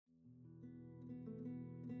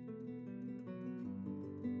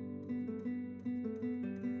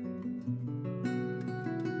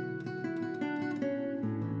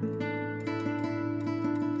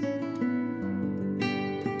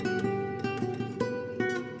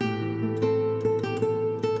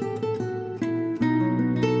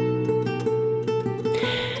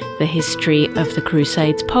The History of the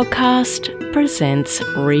Crusades podcast presents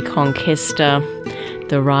Reconquista,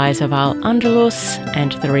 the rise of Al-Andalus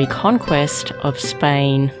and the reconquest of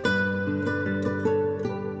Spain.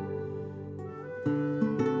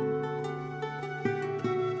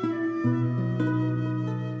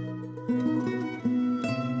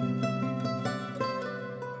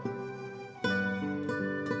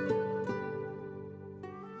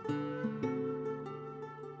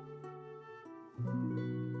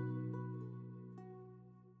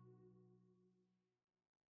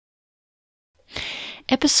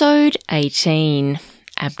 Episode 18,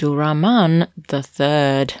 Abdul Rahman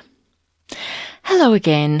III. Hello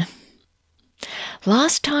again.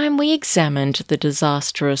 Last time we examined the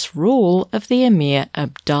disastrous rule of the Emir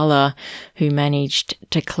Abdullah, who managed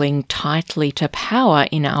to cling tightly to power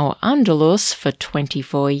in Al-Andalus for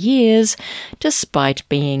 24 years, despite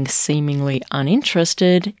being seemingly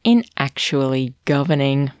uninterested in actually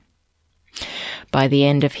governing. By the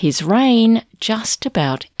end of his reign, just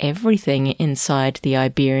about everything inside the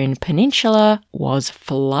Iberian Peninsula was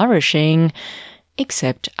flourishing,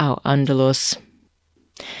 except Al-Andalus.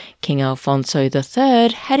 King Alfonso III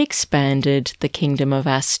had expanded the Kingdom of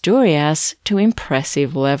Asturias to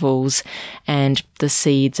impressive levels, and the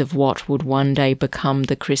seeds of what would one day become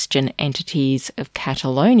the Christian entities of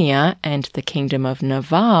Catalonia and the Kingdom of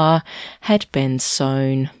Navarre had been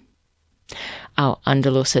sown.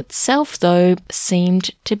 Al-Andalus itself, though,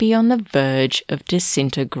 seemed to be on the verge of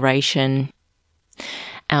disintegration.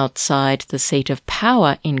 Outside the seat of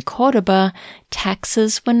power in Cordoba,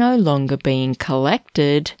 taxes were no longer being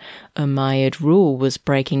collected, Umayyad rule was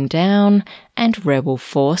breaking down, and rebel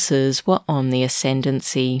forces were on the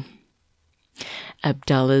ascendancy.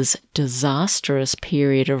 Abdullah's disastrous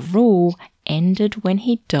period of rule ended when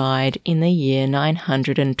he died in the year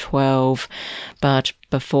 912, but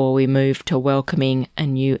before we move to welcoming a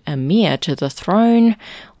new emir to the throne,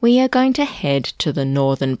 we are going to head to the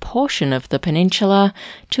northern portion of the peninsula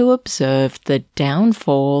to observe the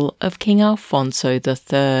downfall of King Alfonso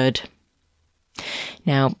III.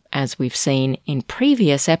 Now, as we've seen in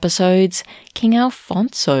previous episodes, King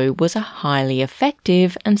Alfonso was a highly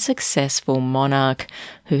effective and successful monarch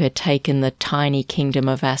who had taken the tiny kingdom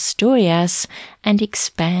of Asturias and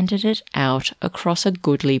expanded it out across a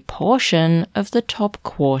goodly portion of the top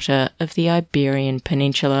quarter of the Iberian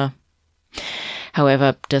Peninsula.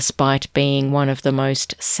 However, despite being one of the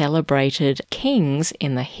most celebrated kings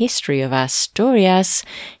in the history of Asturias,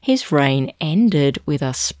 his reign ended with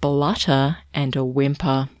a splutter and a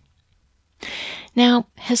whimper. Now,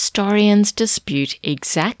 historians dispute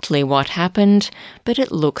exactly what happened, but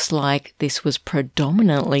it looks like this was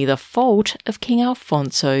predominantly the fault of King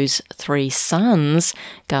Alfonso's three sons,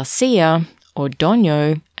 Garcia,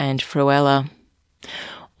 Ordoño, and Fruela.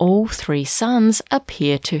 All three sons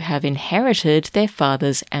appear to have inherited their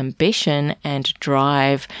father's ambition and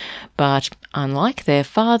drive, but unlike their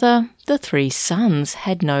father, the three sons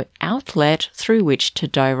had no outlet through which to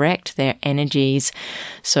direct their energies,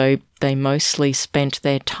 so they mostly spent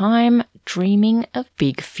their time dreaming of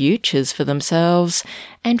big futures for themselves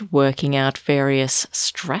and working out various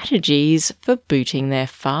strategies for booting their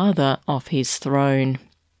father off his throne.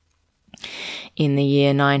 In the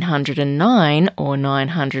year 909 or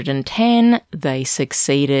 910, they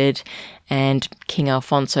succeeded, and King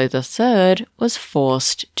Alfonso III was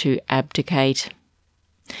forced to abdicate.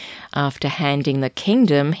 After handing the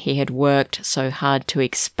kingdom he had worked so hard to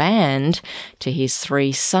expand to his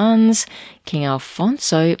three sons, King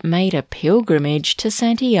Alfonso made a pilgrimage to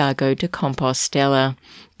Santiago de Compostela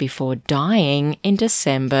before dying in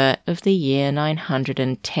December of the year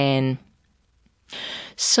 910.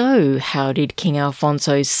 So, how did King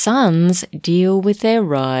Alfonso's sons deal with their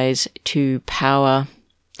rise to power?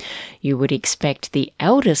 You would expect the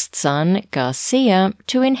eldest son, Garcia,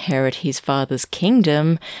 to inherit his father's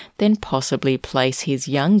kingdom, then possibly place his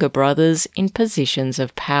younger brothers in positions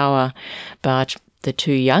of power. But the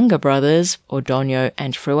two younger brothers, Ordoño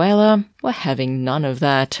and Fruela, were having none of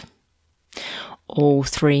that. All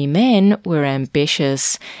three men were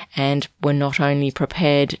ambitious and were not only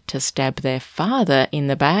prepared to stab their father in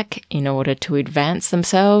the back in order to advance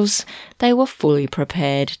themselves, they were fully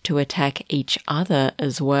prepared to attack each other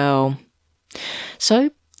as well.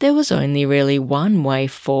 So there was only really one way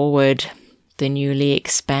forward. The newly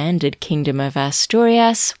expanded Kingdom of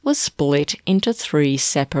Asturias was split into three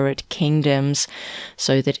separate kingdoms,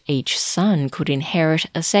 so that each son could inherit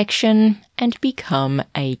a section and become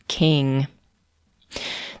a king.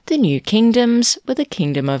 The new kingdoms were the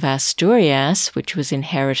Kingdom of Asturias, which was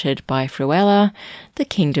inherited by Fruela, the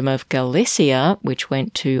Kingdom of Galicia, which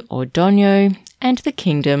went to Ordoño, and the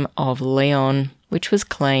Kingdom of Leon, which was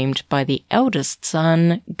claimed by the eldest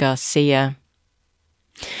son, Garcia.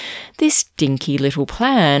 This dinky little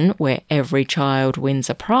plan, where every child wins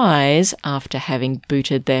a prize after having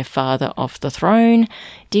booted their father off the throne,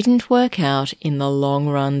 didn't work out in the long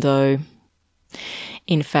run though.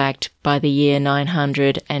 In fact, by the year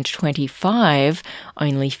 925,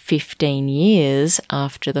 only 15 years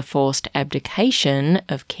after the forced abdication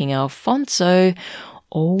of King Alfonso,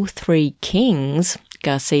 all three kings,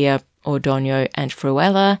 Garcia, Ordoño and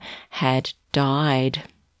Fruela, had died.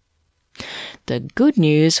 The good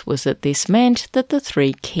news was that this meant that the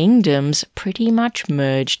three kingdoms pretty much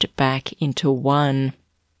merged back into one.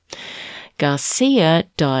 Garcia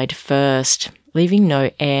died first, leaving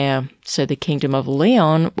no heir, so the kingdom of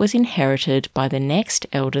Leon was inherited by the next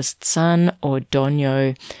eldest son,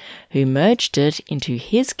 Ordoño, who merged it into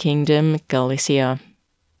his kingdom, Galicia.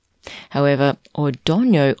 However,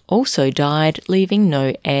 Ordoño also died, leaving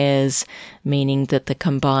no heirs, meaning that the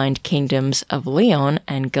combined kingdoms of Leon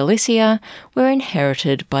and Galicia were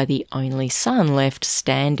inherited by the only son left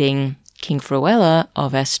standing, King Fruela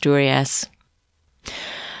of Asturias.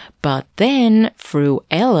 But then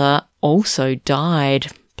Fruela also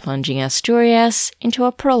died, plunging Asturias into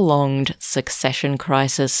a prolonged succession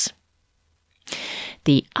crisis.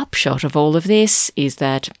 The upshot of all of this is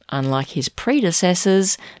that, unlike his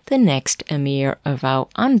predecessors, the next emir of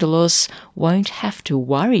Al-Andalus won't have to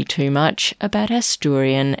worry too much about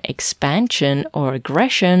Asturian expansion or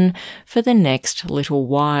aggression for the next little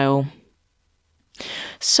while.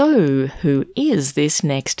 So, who is this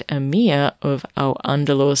next emir of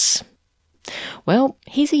Al-Andalus? Well,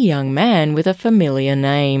 he's a young man with a familiar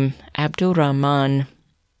name, Abdurrahman.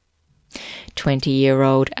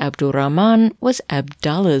 20-year-old Abdurrahman was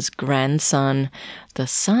Abdullah's grandson, the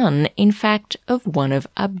son, in fact, of one of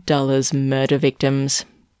Abdullah's murder victims.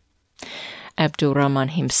 Abdurrahman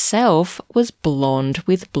himself was blonde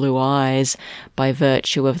with blue eyes, by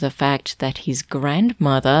virtue of the fact that his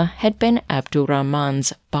grandmother had been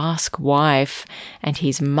Abdurrahman's Basque wife, and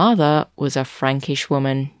his mother was a Frankish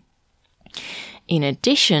woman. In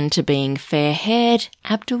addition to being fair-haired,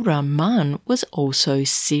 Abdurrahman was also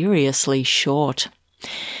seriously short.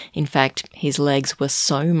 In fact, his legs were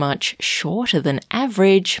so much shorter than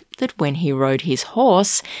average that when he rode his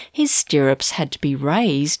horse, his stirrups had to be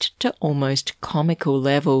raised to almost comical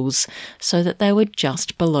levels so that they were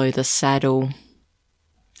just below the saddle.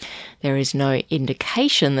 There is no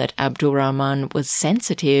indication that Abdurrahman was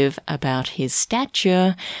sensitive about his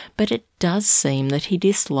stature, but it does seem that he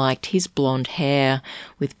disliked his blonde hair,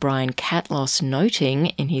 with Brian Catlos noting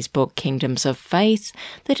in his book Kingdoms of Faith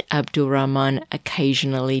that Abdurrahman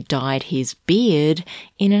occasionally dyed his beard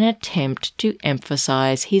in an attempt to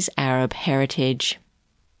emphasize his Arab heritage.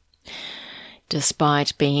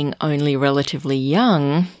 Despite being only relatively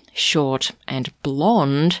young, short and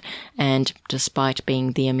blonde, and despite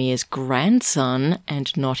being the emir's grandson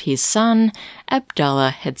and not his son,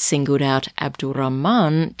 Abdullah had singled out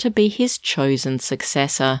Abdurrahman to be his chosen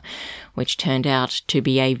successor, which turned out to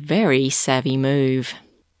be a very savvy move.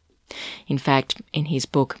 In fact, in his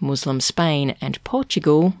book Muslim Spain and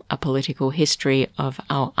Portugal, A Political History of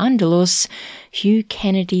Al-Andalus, Hugh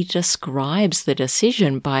Kennedy describes the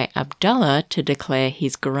decision by Abdullah to declare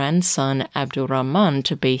his grandson Abdurrahman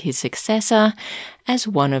to be his successor as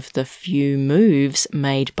one of the few moves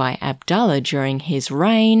made by Abdullah during his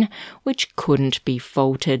reign which couldn't be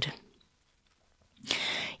faulted.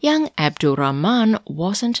 Young Abdurrahman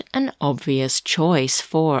wasn't an obvious choice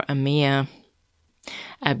for emir.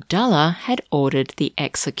 Abdullah had ordered the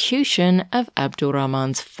execution of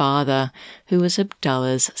Abdurrahman's father, who was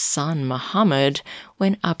Abdullah's son Muhammad,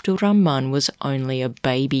 when Abdurrahman was only a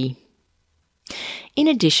baby. In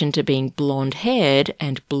addition to being blonde-haired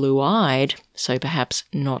and blue-eyed, so perhaps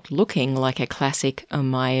not looking like a classic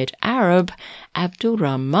Umayyad Arab,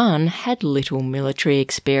 Abdurrahman had little military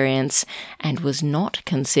experience and was not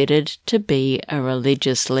considered to be a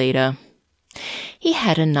religious leader. He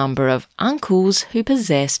had a number of uncles who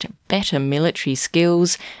possessed better military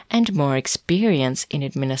skills and more experience in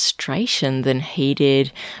administration than he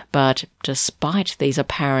did, but despite these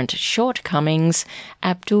apparent shortcomings,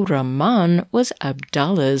 Abdurrahman was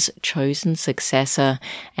Abdullah's chosen successor,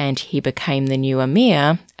 and he became the new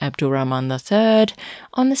emir, Abdurrahman III,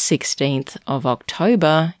 on the 16th of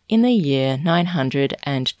October in the year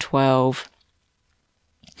 912.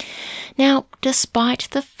 Now, despite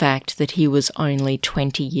the fact that he was only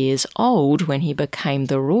 20 years old when he became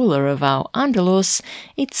the ruler of Al-Andalus,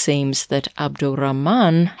 it seems that Abdul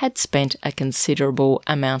Rahman had spent a considerable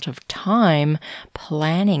amount of time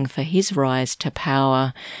planning for his rise to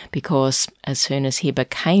power, because as soon as he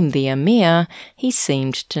became the emir, he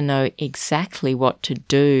seemed to know exactly what to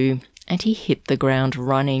do, and he hit the ground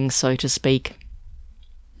running, so to speak.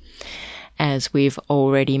 As we've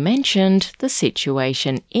already mentioned, the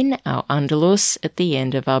situation in Al-Andalus at the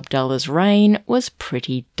end of Abdullah's reign was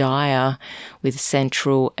pretty dire, with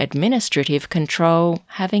central administrative control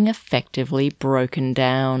having effectively broken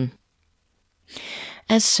down.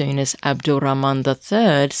 As soon as Abdul Rahman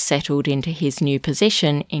III settled into his new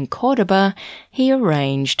position in Cordoba, he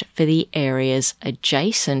arranged for the areas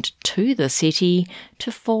adjacent to the city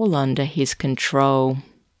to fall under his control.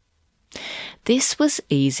 This was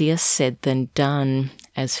easier said than done,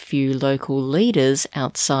 as few local leaders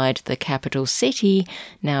outside the capital city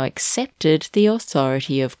now accepted the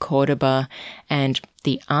authority of Cordoba, and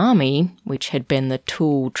the army, which had been the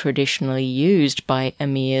tool traditionally used by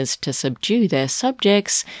emirs to subdue their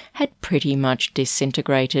subjects, had pretty much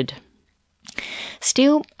disintegrated.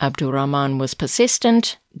 Still, Abdul Rahman was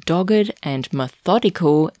persistent, dogged, and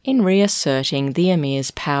methodical in reasserting the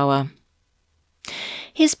emir's power.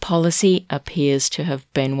 His policy appears to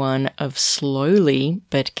have been one of slowly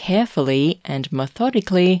but carefully and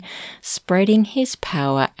methodically spreading his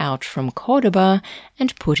power out from Cordoba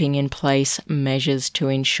and putting in place measures to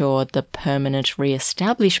ensure the permanent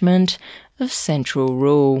re-establishment of central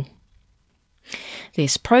rule.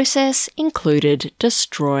 This process included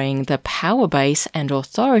destroying the power base and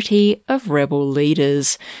authority of rebel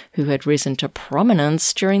leaders who had risen to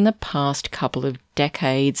prominence during the past couple of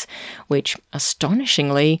decades, which,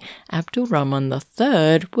 astonishingly, Abdul Rahman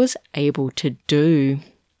III was able to do.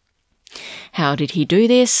 How did he do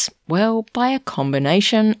this? Well, by a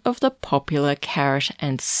combination of the popular carrot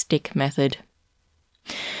and stick method.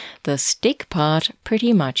 The stick part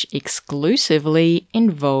pretty much exclusively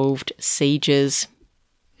involved sieges.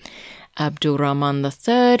 Abdul Rahman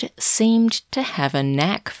III seemed to have a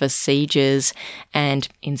knack for sieges, and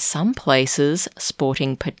in some places,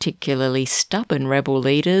 sporting particularly stubborn rebel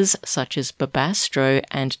leaders such as Bobastro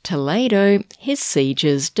and Toledo, his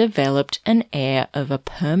sieges developed an air of a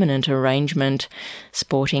permanent arrangement,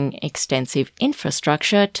 sporting extensive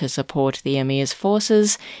infrastructure to support the emir's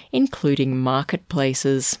forces, including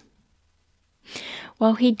marketplaces.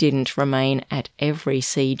 While he didn't remain at every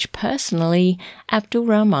siege personally, Abdul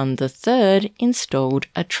Rahman III installed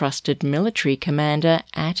a trusted military commander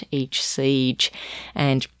at each siege,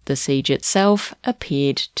 and the siege itself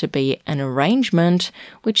appeared to be an arrangement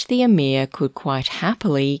which the emir could quite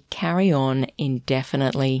happily carry on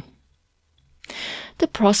indefinitely. The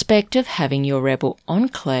prospect of having your rebel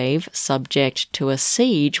enclave subject to a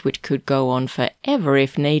siege which could go on forever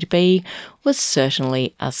if need be was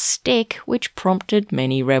certainly a stick which prompted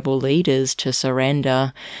many rebel leaders to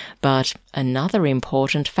surrender, but another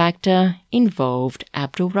important factor involved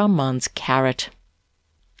Abdul Rahman's carrot.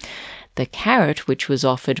 The carrot which was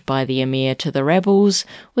offered by the emir to the rebels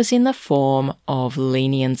was in the form of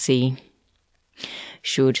leniency.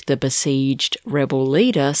 Should the besieged rebel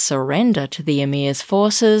leader surrender to the emir's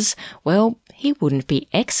forces, well, he wouldn't be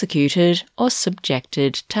executed or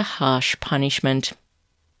subjected to harsh punishment.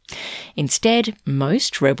 Instead,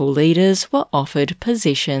 most rebel leaders were offered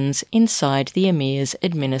positions inside the emir's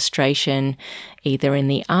administration, either in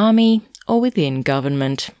the army or within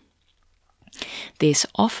government. This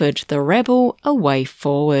offered the rebel a way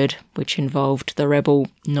forward, which involved the rebel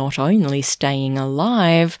not only staying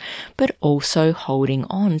alive, but also holding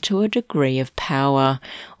on to a degree of power,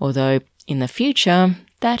 although in the future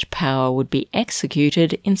that power would be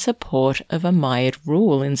executed in support of Umayyad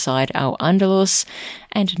rule inside Al-Andalus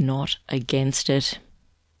and not against it.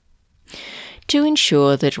 To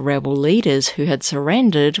ensure that rebel leaders who had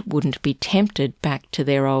surrendered wouldn't be tempted back to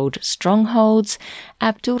their old strongholds,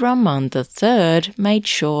 Abdul Rahman III made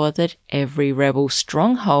sure that every rebel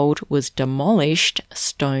stronghold was demolished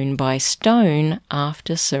stone by stone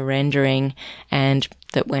after surrendering, and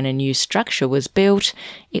that when a new structure was built,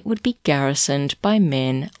 it would be garrisoned by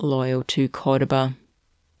men loyal to Cordoba.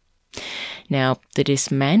 Now, the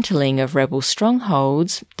dismantling of rebel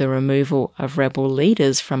strongholds, the removal of rebel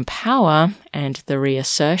leaders from power, and the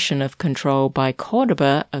reassertion of control by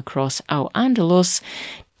Cordoba across Al-Andalus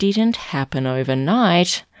didn't happen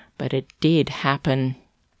overnight, but it did happen.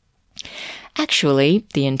 Actually,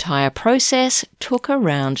 the entire process took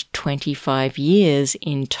around 25 years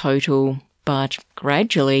in total, but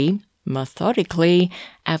gradually, methodically,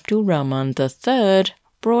 Abdul Rahman III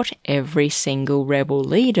brought every single rebel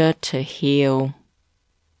leader to heel.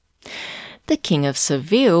 The King of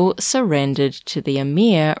Seville surrendered to the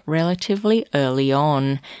emir relatively early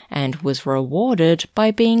on and was rewarded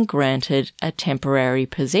by being granted a temporary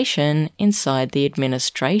position inside the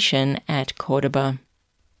administration at Córdoba.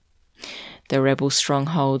 The rebel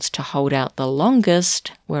strongholds to hold out the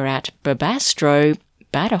longest were at Barbastro,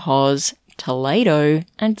 Badajoz, Toledo,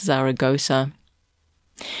 and Zaragoza.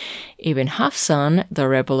 Ibn Hafsun, the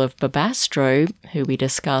rebel of Barbastro, who we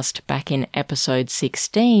discussed back in episode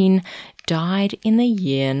 16, died in the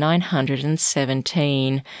year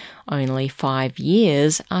 917, only 5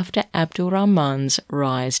 years after Abdul-Rahman's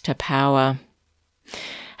rise to power.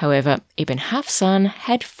 However, Ibn Hafsun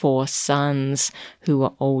had 4 sons, who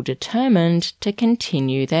were all determined to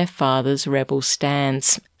continue their father's rebel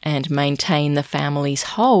stance and maintain the family's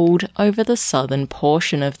hold over the southern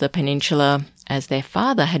portion of the peninsula, as their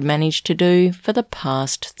father had managed to do for the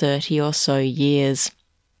past 30 or so years.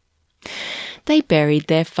 They buried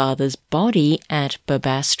their father's body at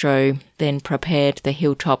Barbastro, then prepared the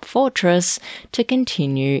hilltop fortress to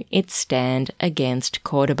continue its stand against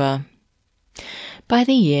Córdoba. By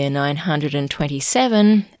the year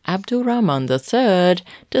 927, Abdul-Rahman III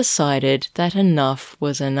decided that enough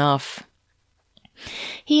was enough.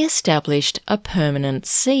 He established a permanent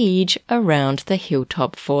siege around the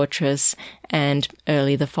hilltop fortress, and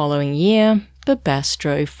early the following year,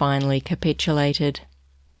 Barbastro finally capitulated.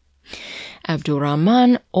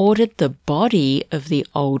 Abdul-Rahman ordered the body of the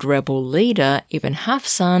old rebel leader Ibn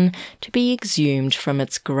Hafsun to be exhumed from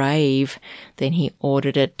its grave. Then he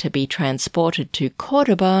ordered it to be transported to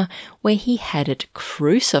Córdoba, where he had it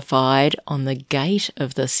crucified on the gate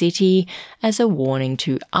of the city as a warning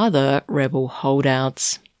to other rebel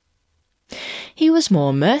holdouts. He was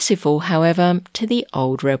more merciful, however, to the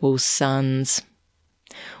old rebel's sons.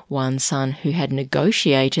 One son who had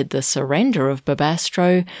negotiated the surrender of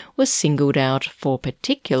Barbastro was singled out for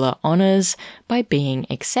particular honours by being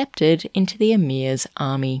accepted into the emir's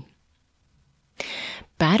army.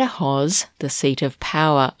 Badajoz, the seat of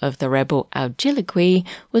power of the rebel Algiliqui,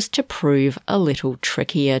 was to prove a little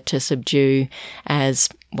trickier to subdue, as,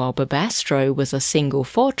 while Barbastro was a single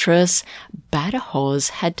fortress, Badajoz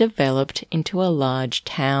had developed into a large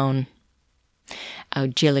town.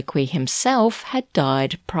 Algiliqui himself had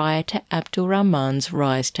died prior to Abdul-Rahman's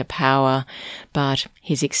rise to power, but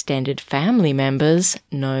his extended family members,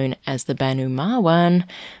 known as the Banu Marwan,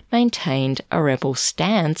 maintained a rebel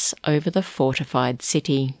stance over the fortified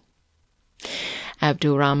city.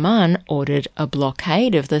 Abdul-Rahman ordered a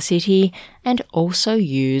blockade of the city and also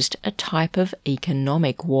used a type of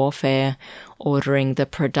economic warfare, ordering the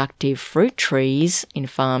productive fruit trees in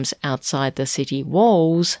farms outside the city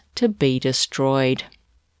walls to be destroyed.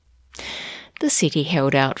 The city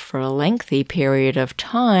held out for a lengthy period of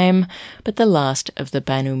time, but the last of the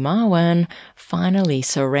Banu Marwan finally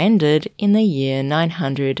surrendered in the year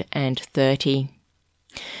 930.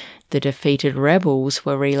 The defeated rebels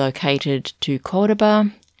were relocated to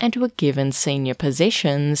Córdoba and were given senior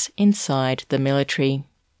positions inside the military.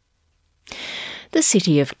 The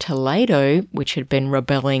city of Toledo, which had been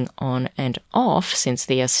rebelling on and off since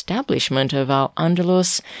the establishment of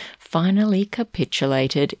Al-Andalus, finally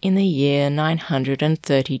capitulated in the year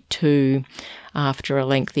 932, after a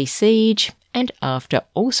lengthy siege and after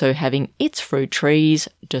also having its fruit trees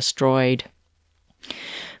destroyed.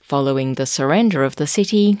 Following the surrender of the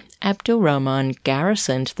city, Abdul-Rahman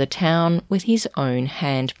garrisoned the town with his own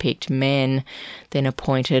hand-picked men, then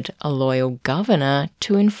appointed a loyal governor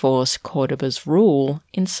to enforce Córdoba's rule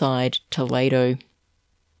inside Toledo.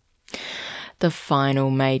 The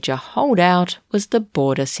final major holdout was the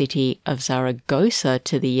border city of Zaragoza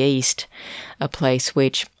to the east, a place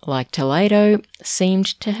which, like Toledo,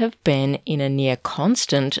 seemed to have been in a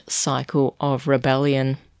near-constant cycle of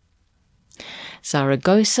rebellion.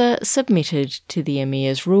 Zaragoza submitted to the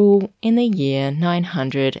emir's rule in the year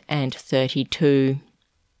 932.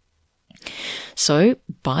 So,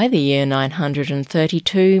 by the year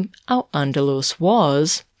 932, Al-Andalus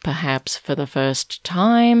was, perhaps for the first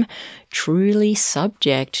time, truly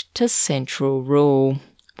subject to central rule,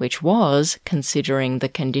 which was, considering the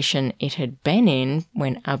condition it had been in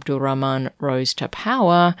when Abdul-Rahman rose to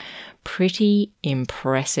power, pretty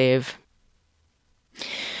impressive.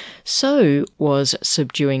 So, was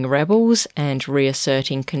subduing rebels and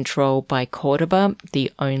reasserting control by Córdoba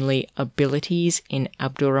the only abilities in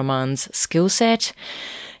Abdul-Rahman's skill set?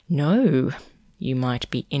 No. You might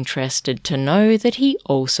be interested to know that he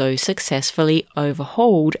also successfully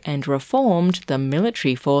overhauled and reformed the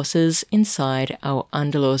military forces inside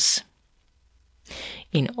Al-Andalus.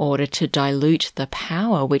 In order to dilute the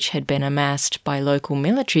power which had been amassed by local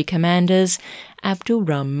military commanders, Abdul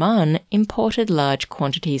Rahman imported large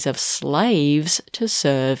quantities of slaves to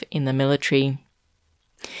serve in the military.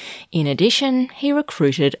 In addition, he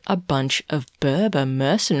recruited a bunch of Berber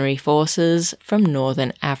mercenary forces from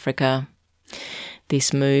northern Africa.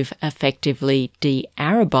 This move effectively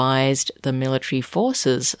de-Arabized the military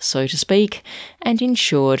forces, so to speak, and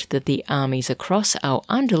ensured that the armies across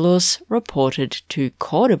Al-Andalus reported to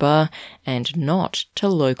Cordoba and not to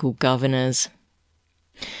local governors.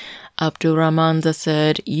 Abdul Rahman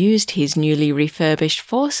III used his newly refurbished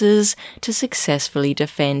forces to successfully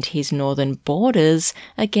defend his northern borders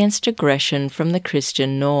against aggression from the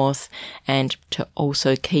Christian north, and to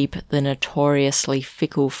also keep the notoriously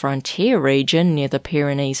fickle frontier region near the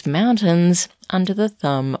Pyrenees Mountains under the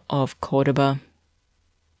thumb of Cordoba.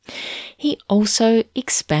 He also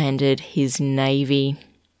expanded his navy.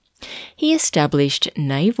 He established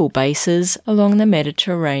naval bases along the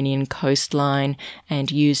Mediterranean coastline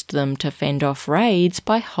and used them to fend off raids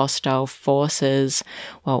by hostile forces,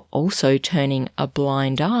 while also turning a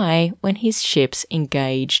blind eye when his ships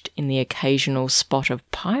engaged in the occasional spot of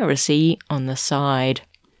piracy on the side.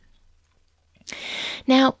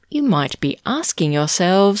 Now, you might be asking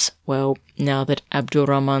yourselves, well, now that Abdul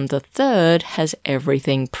Rahman III has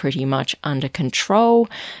everything pretty much under control,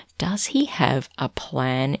 does he have a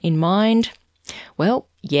plan in mind? Well,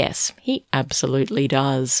 yes, he absolutely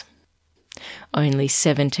does. Only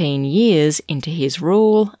 17 years into his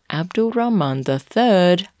rule, Abdul Rahman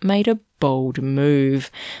III made a bold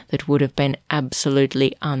move that would have been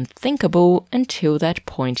absolutely unthinkable until that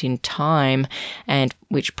point in time, and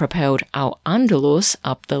which propelled Al-Andalus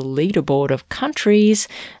up the leaderboard of countries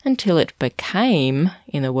until it became,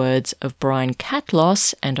 in the words of Brian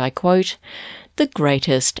Catlos, and I quote, the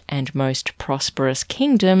greatest and most prosperous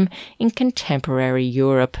kingdom in contemporary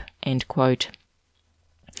Europe, end quote.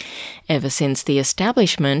 Ever since the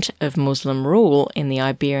establishment of Muslim rule in the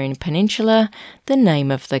Iberian Peninsula, the name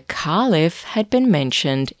of the Caliph had been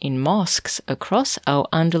mentioned in mosques across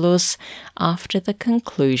Al-Andalus after the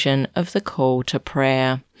conclusion of the call to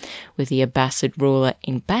prayer, with the Abbasid ruler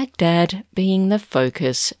in Baghdad being the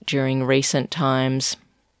focus during recent times.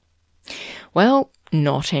 Well,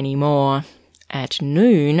 not anymore. At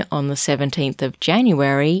noon on the 17th of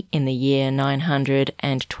January in the year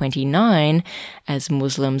 929, as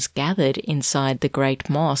Muslims gathered inside the Great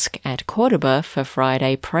Mosque at Cordoba for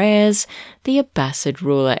Friday prayers, the Abbasid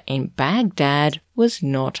ruler in Baghdad was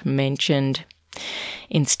not mentioned.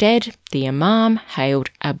 Instead, the Imam hailed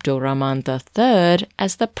Abdul Rahman III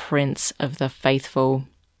as the Prince of the Faithful.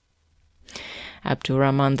 Abdul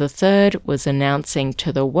Rahman III was announcing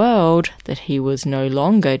to the world that he was no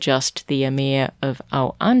longer just the Emir of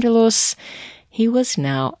Al-Andalus, he was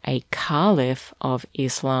now a Caliph of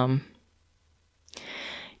Islam.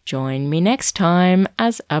 Join me next time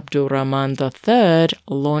as Abdul Rahman III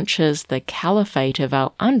launches the Caliphate of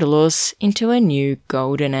Al-Andalus into a new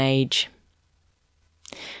golden age.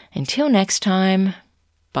 Until next time,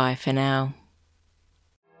 bye for now.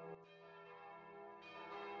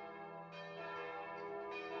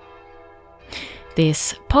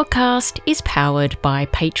 This podcast is powered by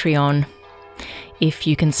Patreon. If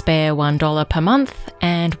you can spare $1 per month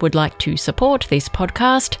and would like to support this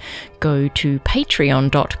podcast, go to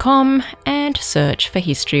patreon.com and search for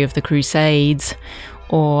History of the Crusades,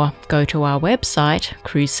 or go to our website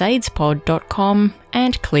crusadespod.com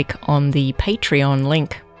and click on the Patreon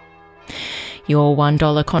link. Your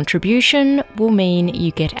 $1 contribution will mean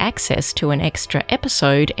you get access to an extra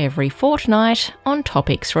episode every fortnight on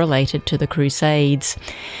topics related to the Crusades.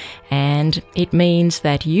 And it means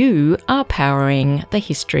that you are powering the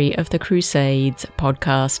History of the Crusades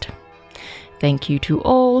podcast. Thank you to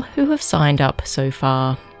all who have signed up so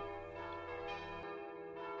far.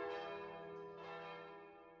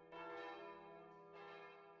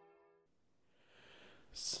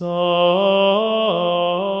 Sanctus,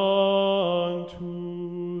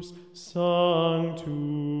 Sanctus,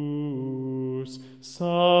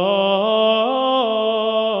 Sanctus.